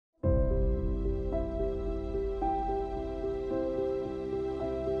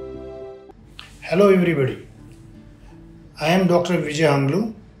Hello everybody, I am Dr. Vijay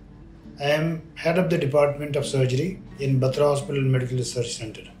Hangloo. I am head of the Department of Surgery in Batra Hospital Medical Research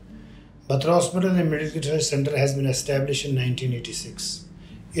Center. Batra Hospital and Medical Research Center has been established in 1986.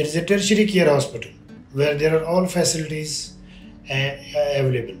 It is a tertiary care hospital where there are all facilities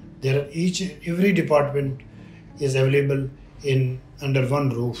available. Every department is available under one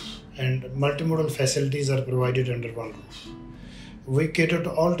roof, and multimodal facilities are provided under one roof. We cater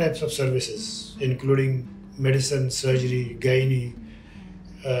to all types of services, including medicine, surgery, gynae,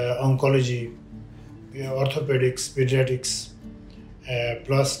 oncology, orthopedics, pediatrics,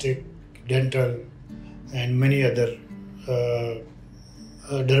 plastic, dental, and many other,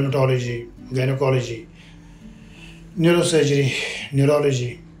 dermatology, gynecology, neurosurgery,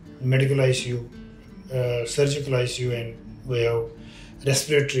 neurology, medical ICU, surgical ICU, and we have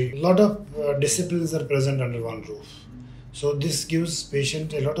respiratory. A lot of disciplines are present under one roof. So this gives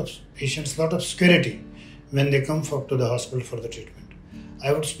patients a lot of security when they come to the hospital for the treatment.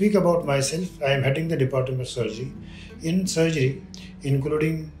 I would speak about myself. I am heading the Department of Surgery. In surgery,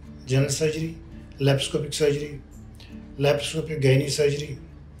 including general surgery, laparoscopic surgery, laparoscopic gynae surgery,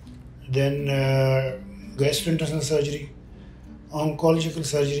 then gastrointestinal surgery, oncological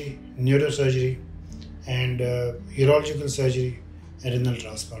surgery, neurosurgery, and urological surgery, and renal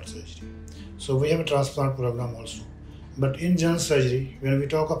transplant surgery. So we have a transplant program also. But in general surgery, when we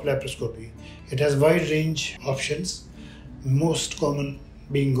talk of laparoscopy, it has wide range options, most common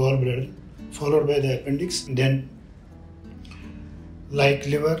being gallbladder, followed by the appendix, then like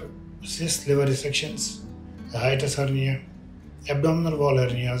liver, cyst, liver resections, hiatus hernia, abdominal wall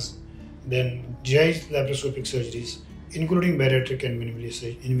hernias, then GI laparoscopic surgeries, including bariatric and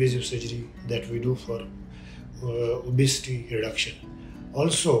minimally invasive surgery that we do for obesity reduction.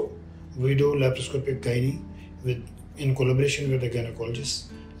 Also, we do laparoscopic gynae in collaboration with the gynecologist,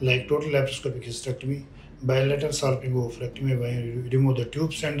 like total laparoscopic hysterectomy, bilateral salpingo-oophorectomy, where we remove the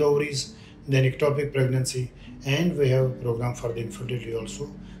tubes and the ovaries, then ectopic pregnancy, and we have a program for the infertility also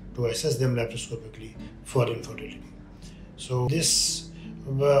to assess them laparoscopically for infertility. So this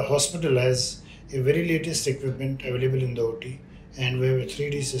hospital has a very latest equipment available in the OT, and we have a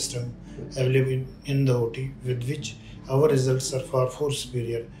 3D system available in the OT, with which our results are far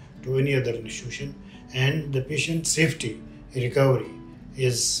superior to any other institution, and the patient safety recovery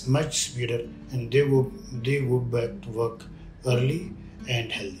is much speedier, and they go back to work early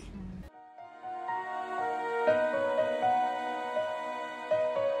and healthy.